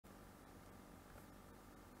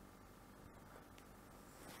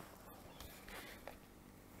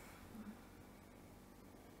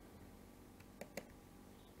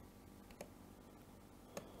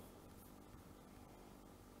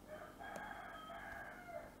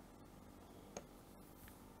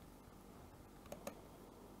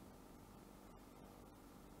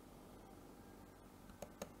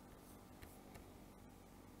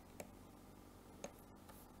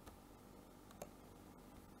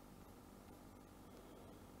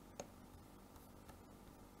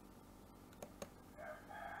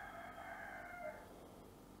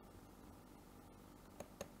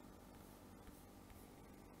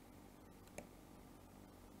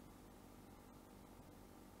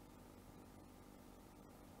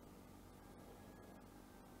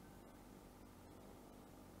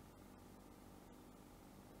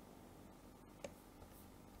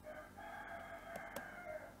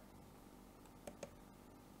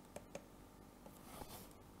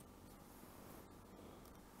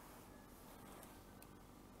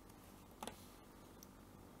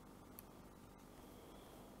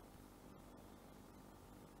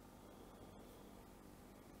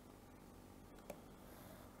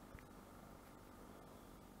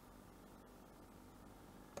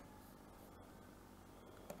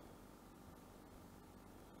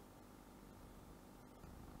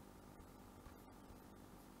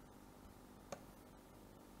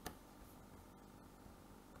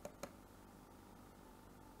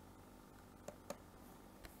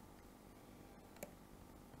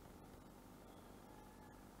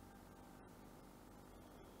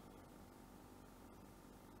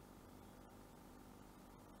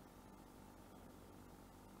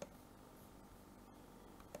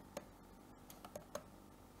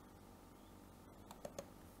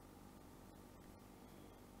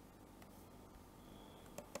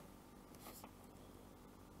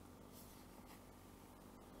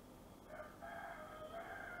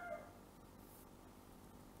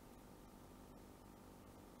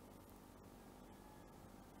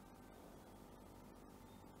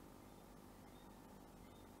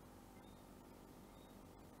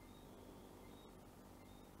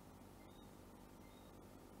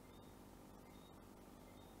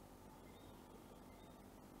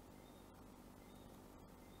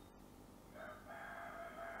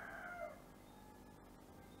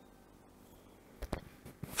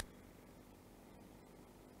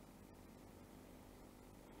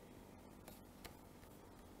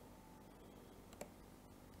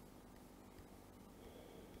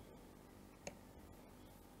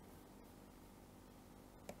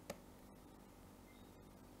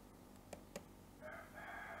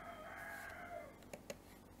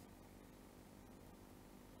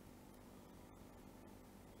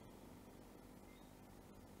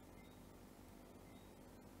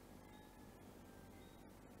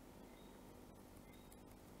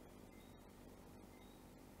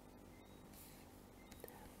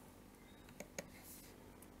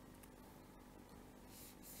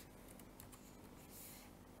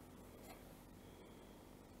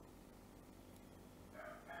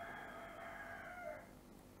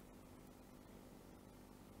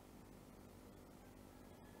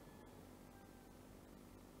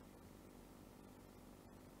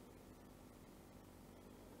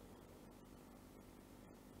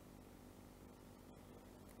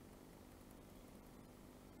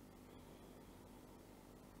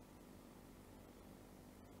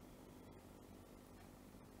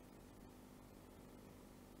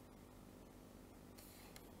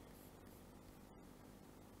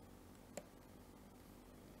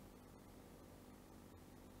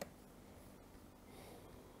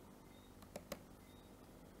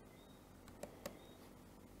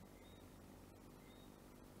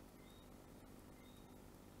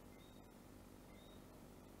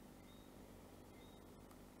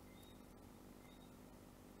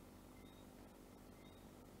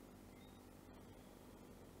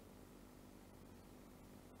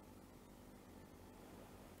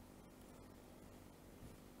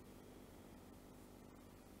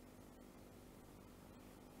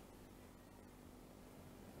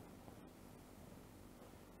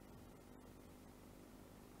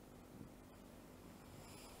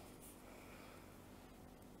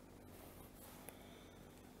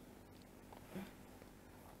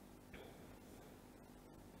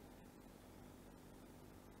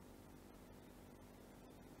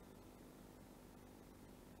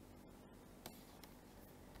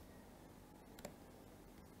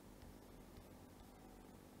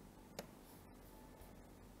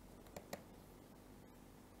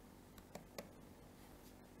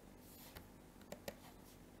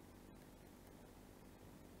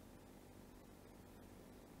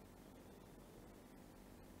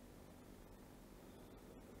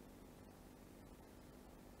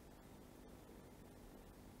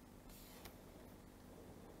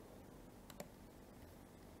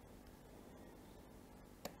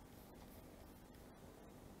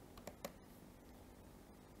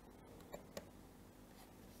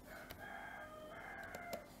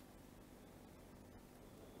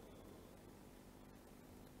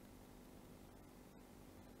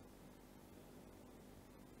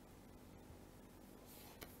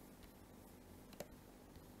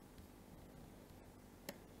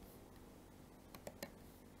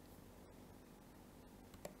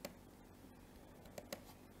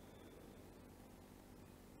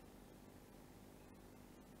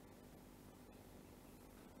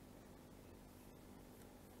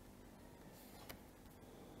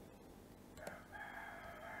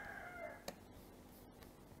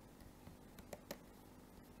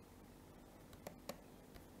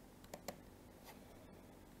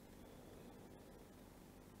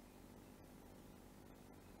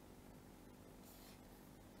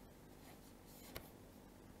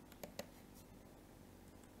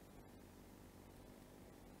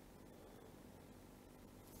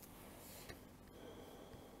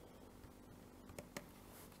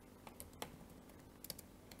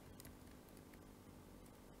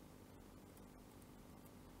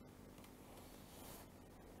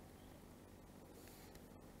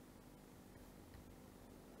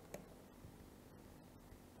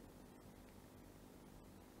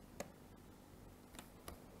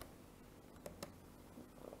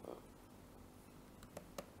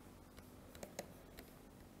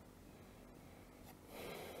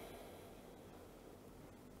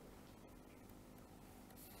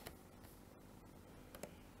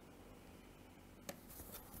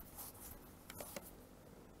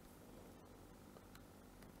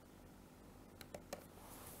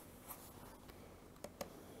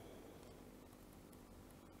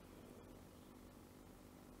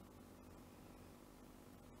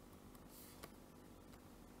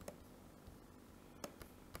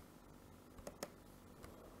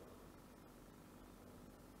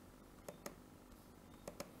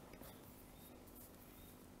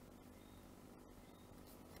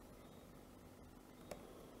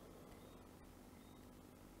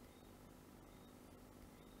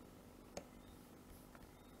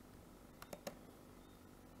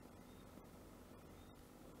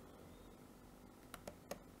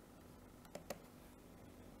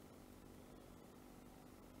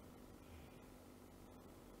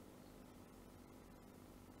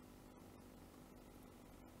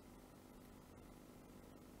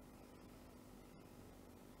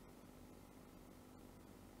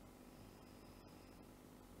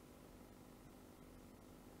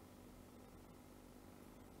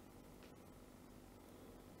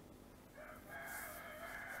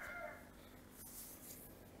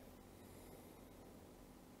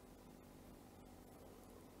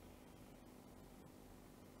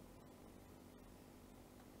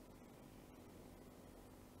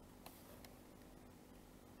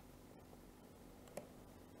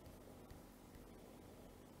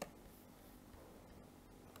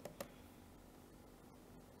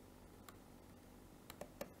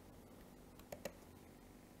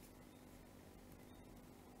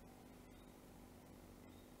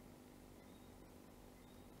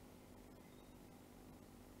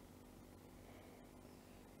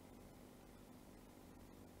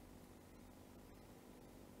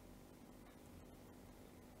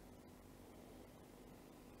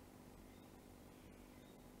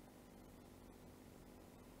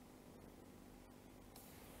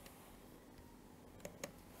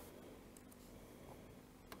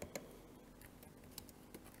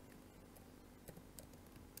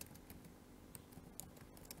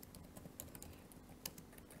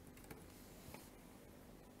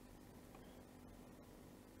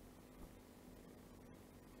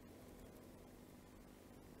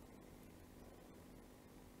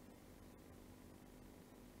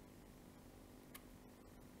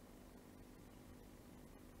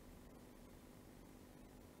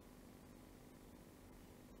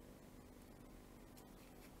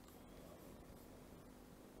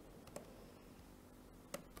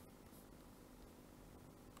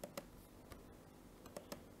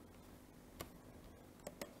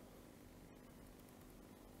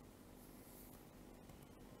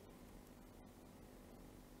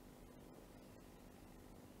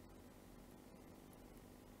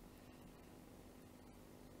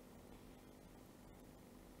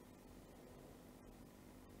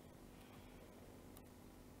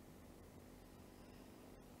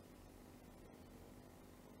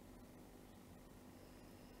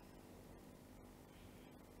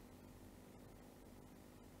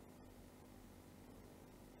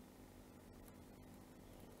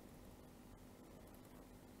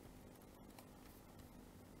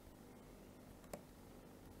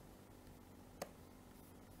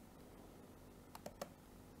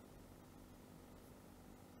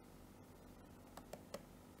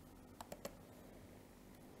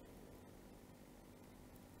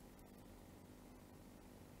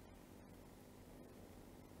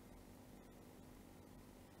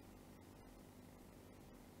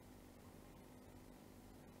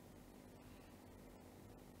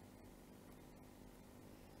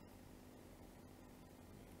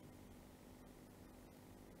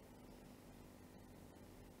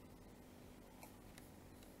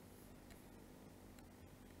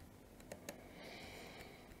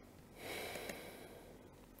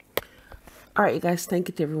All right, you guys, thank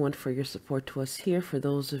you to everyone for your support to us here. For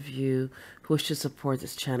those of you who wish to support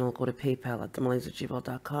this channel, go to PayPal at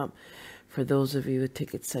themullings@gmail.com. For those of you with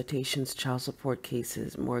tickets, citations, child support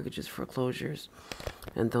cases, mortgages, foreclosures,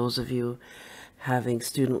 and those of you having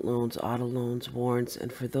student loans, auto loans, warrants,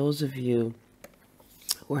 and for those of you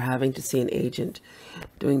who are having to see an agent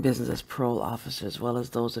doing business as parole officer, as well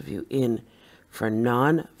as those of you in for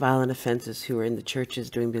non-violent offenses who are in the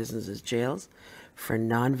churches doing business as jails. For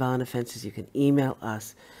non-violent offenses, you can email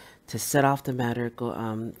us to set off the matter.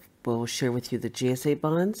 We'll share with you the GSA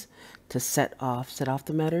bonds to set off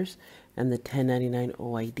the matters, and the 1099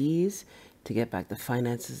 OIDs to get back the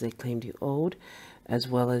finances they claimed you owed, as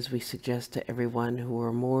well as we suggest to everyone who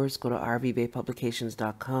are Moors, go to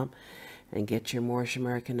rvbaypublications.com and get your Moorish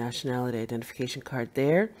American Nationality Identification Card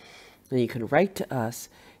there. And you can write to us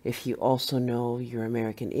if you also know you're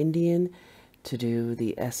American Indian to do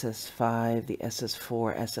the SS5, the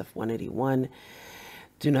SS4, SF181,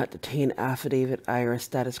 do not detain affidavit, IRS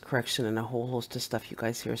status correction, and a whole host of stuff you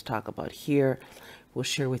guys hear us talk about here. We'll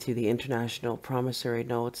share with you the international promissory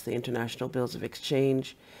notes, the international bills of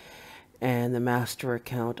exchange, and the master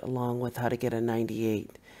account, along with how to get a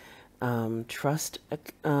 98 trust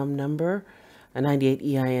number, a 98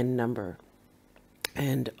 EIN number,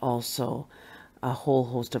 and also a whole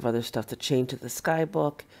host of other stuff, the Chain to the Sky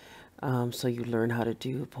book. So you learn how to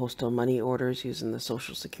do postal money orders using the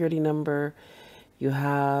social security number you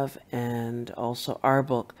have, and also our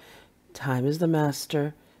book, Time is the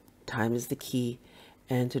Master, Time is the Key,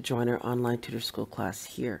 and to join our online tutor school class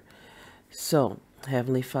here. So,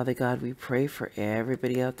 Heavenly Father God, we pray for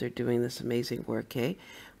everybody out there doing this amazing work, okay?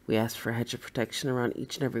 We ask for a hedge of protection around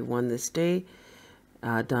each and every one this day.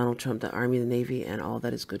 Donald Trump, the Army, the Navy, and all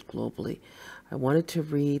that is good globally. I wanted to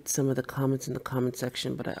read some of the comments in the comment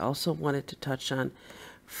section, but I also wanted to touch on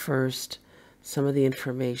first some of the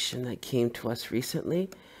information that came to us recently.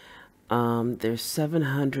 There's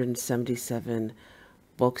 777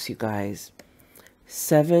 books, you guys.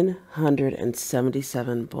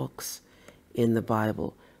 777 books in the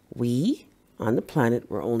Bible. We, on the planet,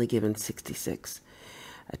 were only given 66.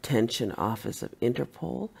 Attention, Office of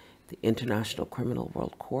Interpol, the International Criminal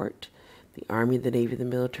World Court, the Army, the Navy, the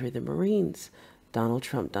military, the Marines, Donald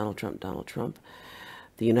Trump, Donald Trump, Donald Trump,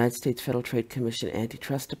 the United States Federal Trade Commission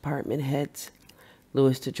Antitrust Department heads,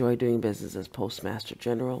 Louis DeJoy doing business as Postmaster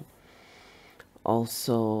General,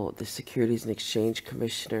 also the Securities and Exchange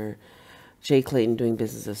Commissioner, Jay Clayton doing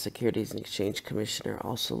business as Securities and Exchange Commissioner,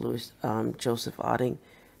 also Joseph Otting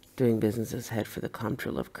doing business as head for the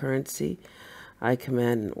Comptroller of Currency. I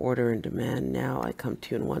command and order and demand now. I come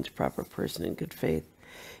to you in one's proper person in good faith.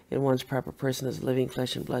 In one's proper person as a living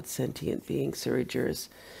flesh and blood sentient being, Suri Juris,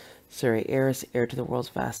 Suri Eris, heir to the world's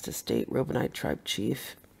vast estate, Robonite tribe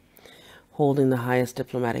chief, holding the highest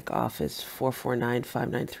diplomatic office,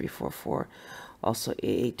 449-59344, also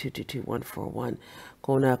 88222141.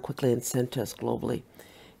 Go now quickly and send to us globally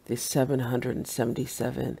the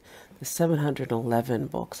 777, the 711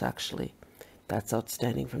 books actually. That's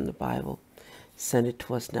outstanding from the Bible. Send it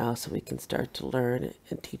to us now so we can start to learn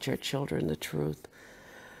and teach our children the truth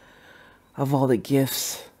of all the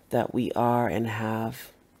gifts that we are and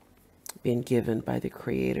have been given by the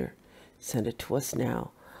Creator. Send it to us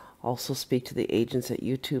now. Also speak to the agents at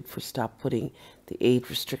YouTube for stop putting the age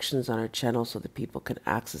restrictions on our channel so that people can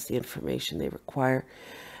access the information they require,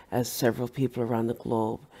 as several people around the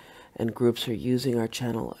globe and groups are using our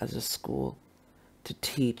channel as a school to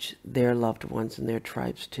teach their loved ones and their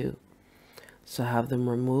tribes too. So have them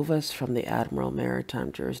remove us from the Admiral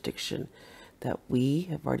Maritime Jurisdiction that we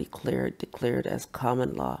have already declared as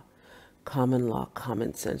common law,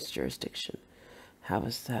 common sense jurisdiction. Have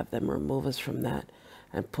them remove us from that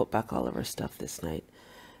and put back all of our stuff this night.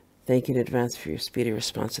 Thank you in advance for your speedy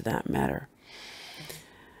response to that matter.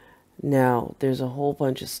 Now, there's a whole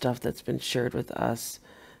bunch of stuff that's been shared with us,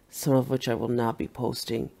 some of which I will not be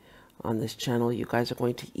posting on this channel. You guys are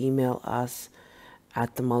going to email us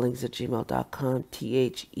at themullings@gmail.com,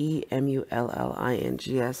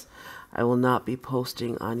 TheMullings. I will not be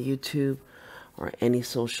posting on YouTube or any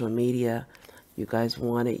social media. You guys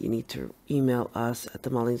want it, you need to email us at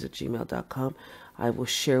themullings@gmail.com. I will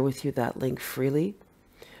share with you that link freely.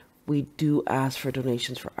 We do ask for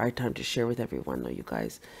donations for our time to share with everyone, though, you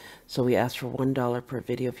guys. So we ask for $1 per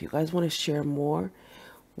video. If you guys want to share more,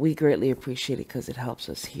 we greatly appreciate it because it helps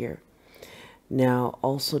us here. Now,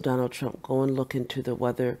 also, Donald Trump, go and look into the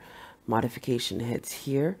weather modification heads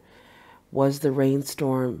here. Was the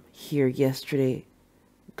rainstorm here yesterday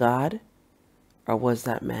God, or was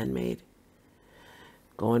that man-made?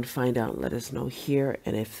 Go and find out and let us know here.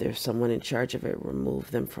 And if there's someone in charge of it,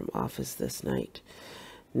 remove them from office this night.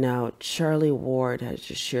 Now, Charlie Ward has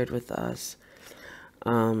just shared with us,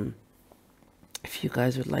 if you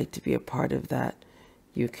guys would like to be a part of that,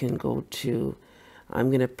 you can go to, I'm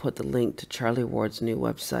going to put the link to Charlie Ward's new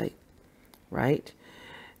website, right?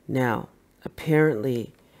 Now,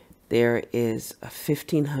 apparently there is a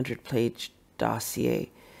 1,500-page dossier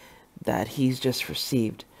that he's just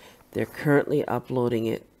received. They're currently uploading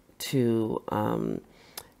it to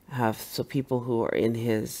so people who are in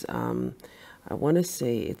his, I want to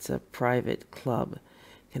say it's a private club,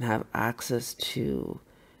 can have access to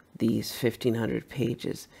these 1,500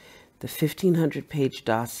 pages. The 1,500-page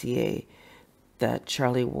dossier that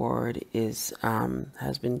Charlie Ward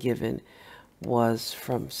has been given was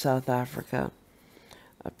from South Africa.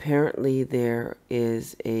 Apparently there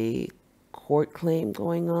is a court claim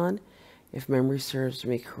going on, if memory serves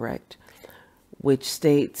me correct, which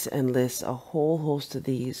states and lists a whole host of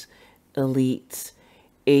these elites,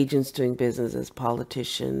 agents doing business as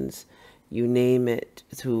politicians, you name it,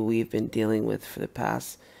 who we've been dealing with for the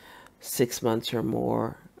past 6 months or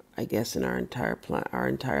more, I guess, in our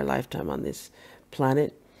entire lifetime on this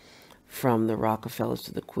planet, from the Rockefellers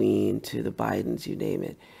to the Queen to the Bidens, you name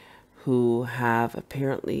it, who have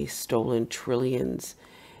apparently stolen trillions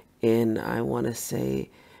in, I want to say,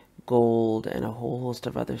 gold and a whole host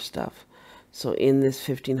of other stuff. So in this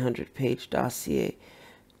 1,500-page dossier,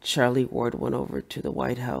 Charlie Ward went over to the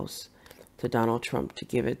White House, to Donald Trump, to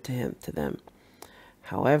give it to them.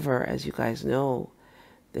 However, as you guys know,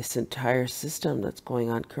 this entire system that's going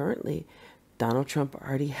on currently, Donald Trump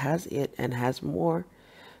already has it and has more.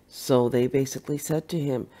 So they basically said to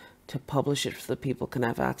him to publish it so the people can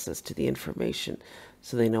have access to the information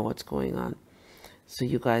so they know what's going on. So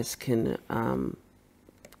you guys can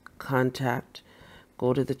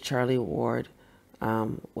go to the Charlie Ward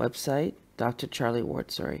website, Dr. Charlie Ward,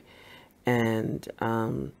 sorry, and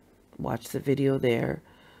watch the video there.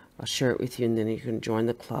 I'll share it with you, and then you can join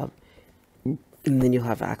the club, and then you'll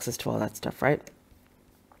have access to all that stuff, right?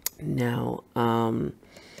 Now,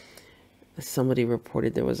 somebody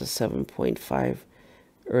reported there was a 7.5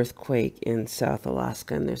 earthquake in South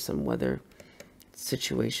Alaska, and there's some weather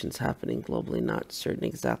situations happening globally, not certain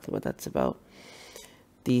exactly what that's about.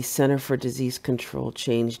 The Center for Disease Control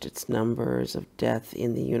changed its numbers of death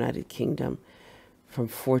in the United Kingdom from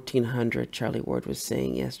 1,400, Charlie Ward was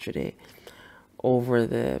saying yesterday. Over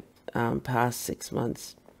the past 6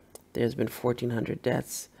 months, there's been 1,400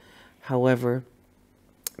 deaths. However,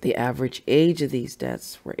 the average age of these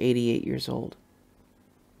deaths were 88 years old.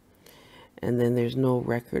 And then there's no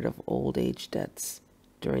record of old age deaths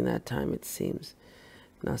during that time, it seems.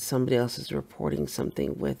 Now, somebody else is reporting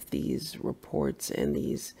something with these reports and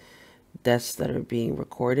these deaths that are being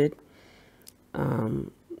recorded.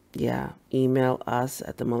 Yeah, email us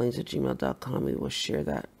at themullings@gmail.com. We will share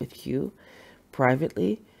that with you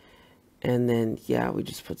privately. And then, yeah, we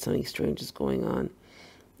just put something strange is going on.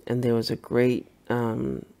 And there was a great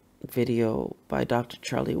video by Dr.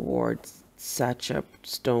 Charlie Ward, Sacha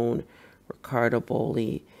Stone, Ricardo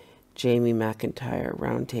Bowley, Jamie McIntyre,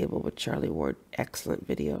 Roundtable with Charlie Ward. Excellent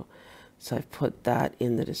video. So I've put that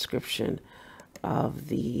in the description of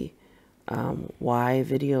the why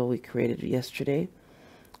video we created yesterday.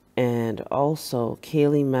 And also,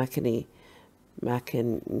 Kayleigh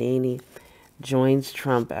McEnany joins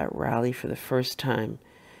Trump at rally for the first time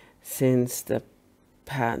since the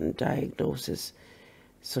patent diagnosis.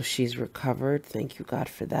 So she's recovered. Thank you, God,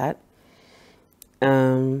 for that.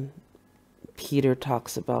 Peter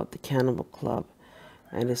talks about the Cannibal Club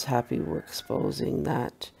and is happy we're exposing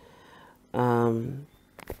that.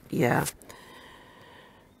 Yeah.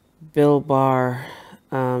 Bill Barr,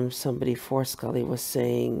 somebody for Scully was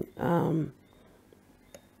saying,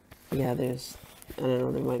 yeah, there's, I don't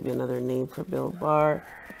know, there might be another name for Bill Barr.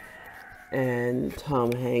 And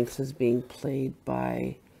Tom Hanks is being played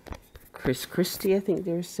by Chris Christie, I think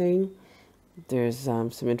they were saying. There's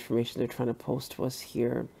some information they're trying to post to us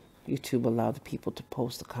here. YouTube allowed the people to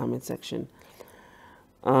post the comment section.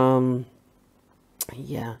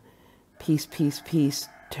 Yeah. Peace, peace, peace,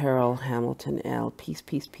 Terrell Hamilton L. Peace,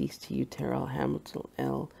 peace, peace to you, Terrell Hamilton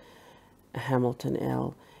L. Hamilton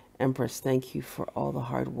L. Empress, thank you for all the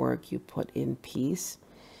hard work you put in peace.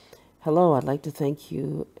 Hello, I'd like to thank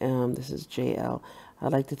you. This is JL.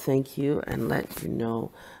 I'd like to thank you and let you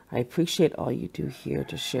know I appreciate all you do here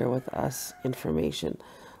to share with us information.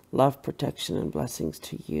 Love, protection, and blessings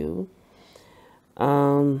to you.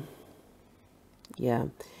 Yeah,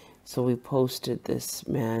 so we posted this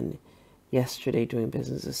man yesterday doing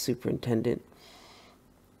business as superintendent.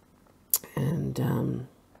 And,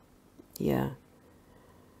 yeah,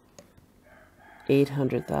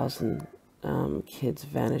 800,000 kids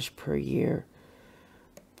vanish per year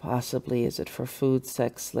Possibly, is it for food,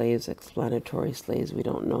 sex slaves, explanatory slaves? We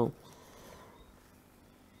don't know.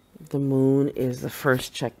 The moon is the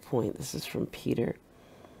first checkpoint. This is from Peter.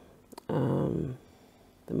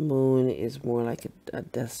 The moon is more like a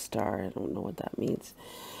Death Star. I don't know what that means.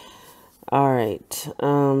 All right.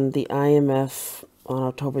 The IMF, on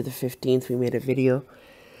October the 15th, we made a video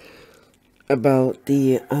about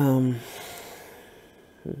the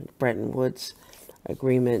Bretton Woods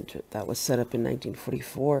agreement that was set up in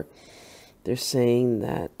 1944. They're saying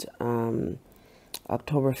that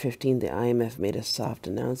October 15th, the IMF made a soft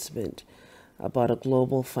announcement about a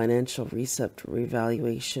global financial reset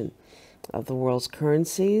revaluation of the world's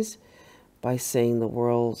currencies by saying the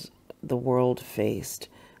world faced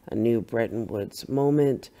a new Bretton Woods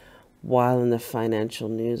moment. While in the financial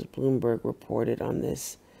news, Bloomberg reported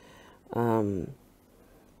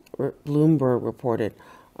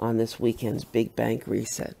on this weekend's big bank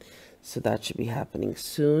reset. So that should be happening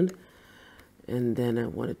soon. And then I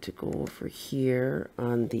wanted to go over here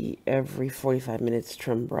on the every 45 minutes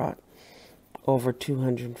Trump brought over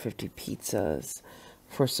 250 pizzas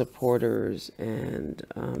for supporters, and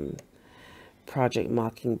Project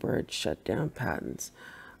Mockingbird shut down patents.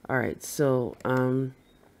 All right, so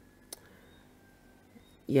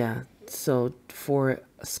yeah, so for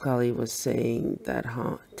Scully was saying that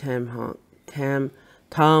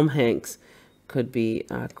Tom Hanks could be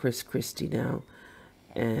Chris Christie now,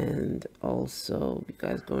 and also you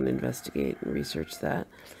guys go and investigate and research that.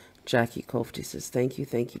 Jackie Kofty says thank you,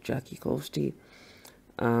 Jackie Kofty.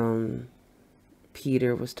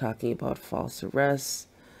 Peter was talking about false arrests.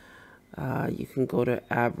 You can go to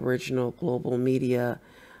Aboriginal Global Media.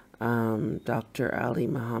 Dr. Ali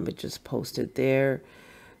Muhammad just posted there.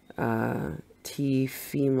 T.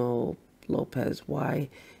 Fimo Lopez, why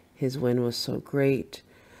his win was so great.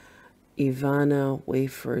 Ivana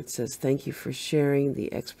Wayford says, thank you for sharing.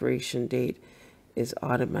 The expiration date is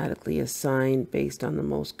automatically assigned based on the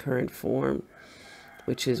most current form,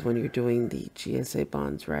 which is when you're doing the GSA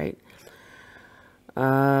bonds, right?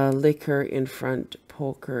 Liquor in front,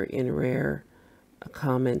 poker in rear,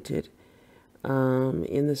 commented,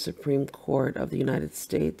 in the Supreme Court of the United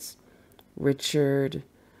States, Richard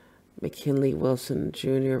McKinley Wilson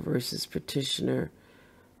Jr. versus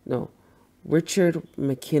Richard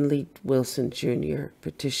McKinley Wilson Jr.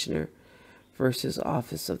 petitioner versus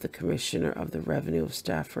Office of the Commissioner of the Revenue of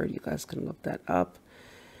Stafford. You guys can look that up.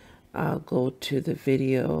 I'll go to the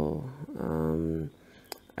video.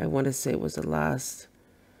 I want to say it was the last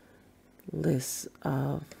list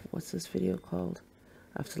of, what's this video called?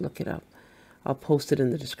 I have to look it up. I'll post it in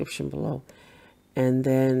the description below. And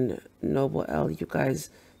then Noble L, you guys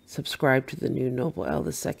subscribe to the new Noble L,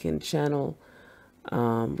 the second channel.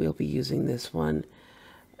 We'll be using this one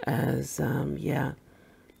as, yeah,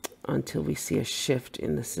 until we see a shift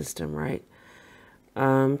in the system, right?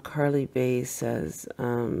 Carly Bay says,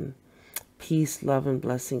 peace, love, and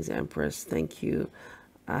blessings, Empress. Thank you.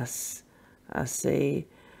 I say.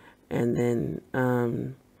 And then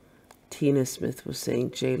Tina Smith was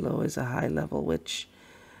saying J-Lo is a high-level witch,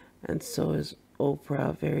 and so is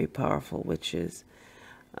Oprah, very powerful witches.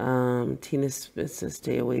 Tina Smith says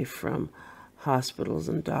stay away from hospitals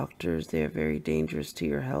and doctors. They are very dangerous to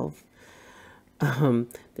your health.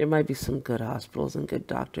 There might be some good hospitals and good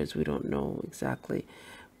doctors. We don't know exactly,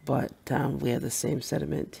 but we have the same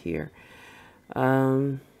sentiment here.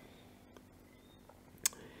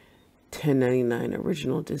 1099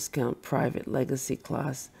 original discount private legacy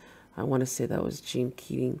class. I want to say that was Gene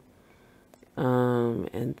Keating.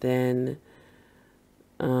 And then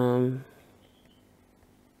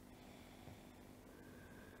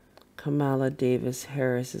Kamala Davis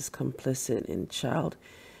Harris is complicit in child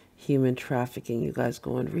human trafficking. You guys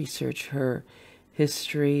go and research her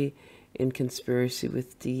history in conspiracy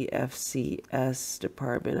with DFCS,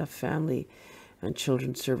 Department of Family and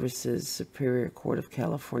Children's Services, Superior Court of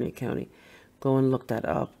California County. Go and look that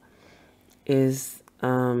up. Is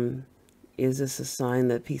this a sign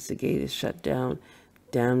that Pizzagate is shut down?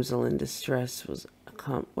 Damsel in distress was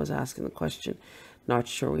asking the question. Not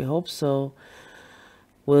sure. We hope so.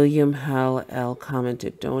 William Hal L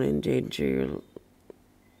commented, "Don't endanger your."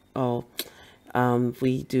 Oh,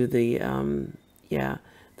 we do the the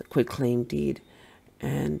quick claim deed,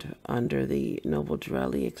 and under the Noble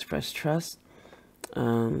Drew Express Trust.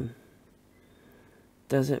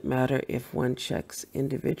 Does it matter if one checks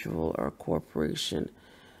individual or corporation?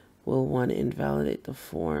 Will one invalidate the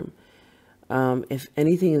form? If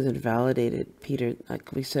anything is invalidated, Peter,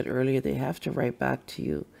 like we said earlier, they have to write back to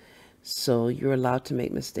you. So you're allowed to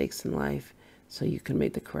make mistakes in life, so you can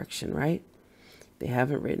make the correction, right? They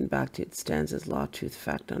haven't written back to you. It stands as law, truth,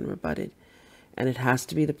 fact, unrebutted. And it has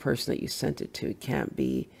to be the person that you sent it to. It can't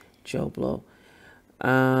be Joe Blow.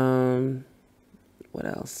 What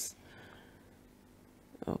else?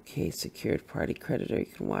 Okay, secured party creditor. You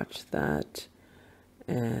can watch that.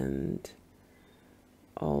 And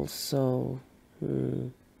also,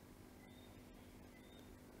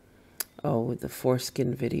 oh, with the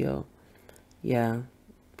foreskin video. Yeah,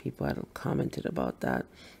 people had commented about that.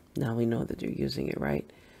 Now we know that you're using it, right?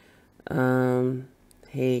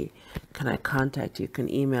 Hey, can I contact you? You can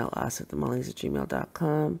email us at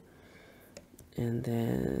themullings@gmail.com. And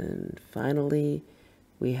then finally,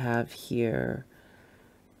 we have here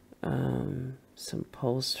some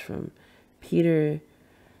posts from Peter.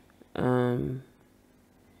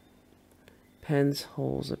 Pence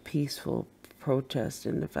holds a peaceful protest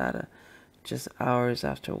in Nevada just hours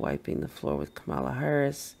after wiping the floor with Kamala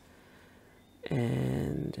Harris.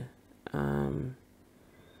 And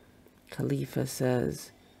Khalifa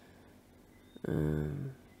says,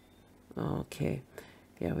 okay,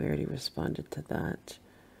 yeah, we already responded to that.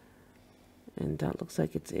 And that looks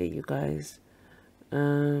like it's it, you guys.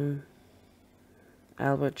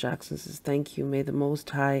 Albert Jackson says, thank you. May the Most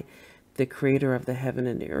High, the creator of the heaven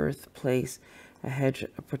and the earth, place a hedge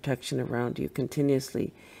of protection around you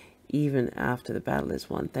continuously, even after the battle is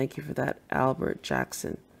won. Thank you for that, Albert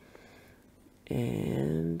Jackson.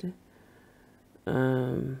 And,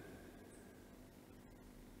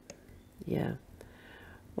 yeah.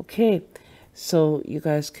 Okay. So you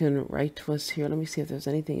guys can write to us here. Let me see if there's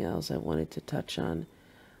anything else I wanted to touch on.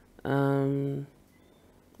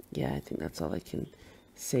 Yeah, I think that's all I can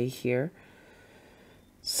say here.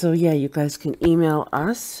 So yeah, you guys can email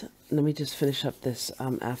us. Let me just finish up this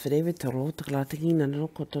affidavit.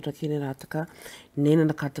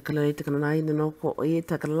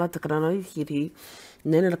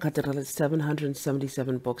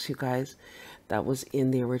 777 books, you guys. That was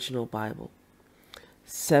in the original Bible.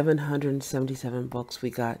 777 books. We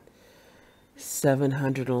got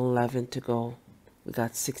 711 to go. We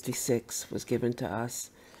got 66 was given to us.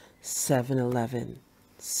 711,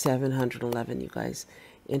 you guys.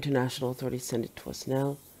 International authorities send it to us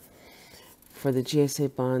now. For the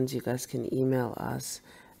GSA bonds, you guys can email us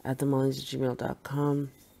at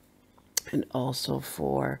themullings@gmail.com. And also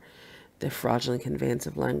for the fraudulent conveyance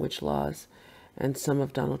of language laws and some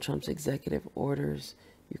of Donald Trump's executive orders,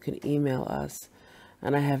 you can email us.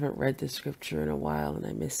 And I haven't read the scripture in a while and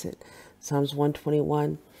I miss it. Psalms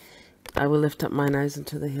 121, I will lift up mine eyes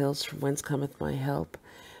unto the hills, from whence cometh my help.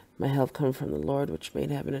 My help cometh from the Lord, which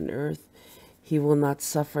made heaven and earth. He will not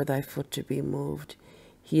suffer thy foot to be moved.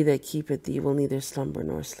 He that keepeth thee will neither slumber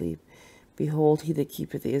nor sleep. Behold, he that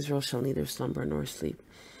keepeth Israel shall neither slumber nor sleep.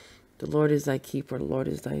 The Lord is thy keeper, the Lord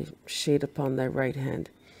is thy shade upon thy right hand.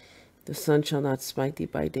 The sun shall not smite thee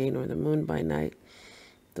by day, nor the moon by night.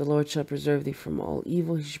 The Lord shall preserve thee from all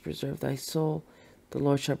evil. He shall preserve thy soul. The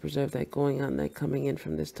Lord shall preserve thy going out and thy coming in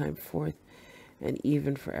from this time forth, and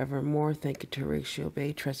even forevermore. Thank you to Horatio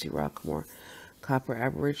Bay, Tressie Rockmore, Copper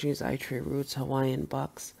Aborigines, iTree Roots, Hawaiian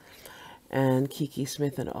Bucks, and Kiki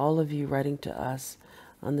Smith, and all of you writing to us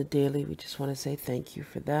on the daily. We just want to say thank you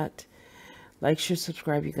for that. Like, share,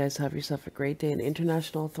 subscribe. You guys have yourself a great day. And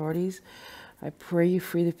international authorities, I pray you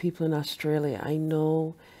free the people in Australia. I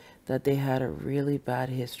know that they had a really bad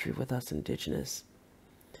history with us Indigenous.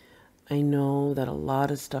 I know that a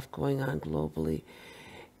lot of stuff going on globally.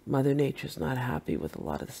 Mother Nature's not happy with a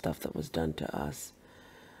lot of the stuff that was done to us.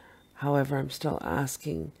 However, I'm still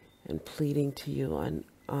asking and pleading to you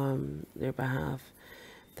on their behalf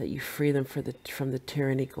that you free them from the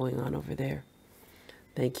tyranny going on over there.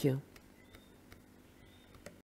 Thank you.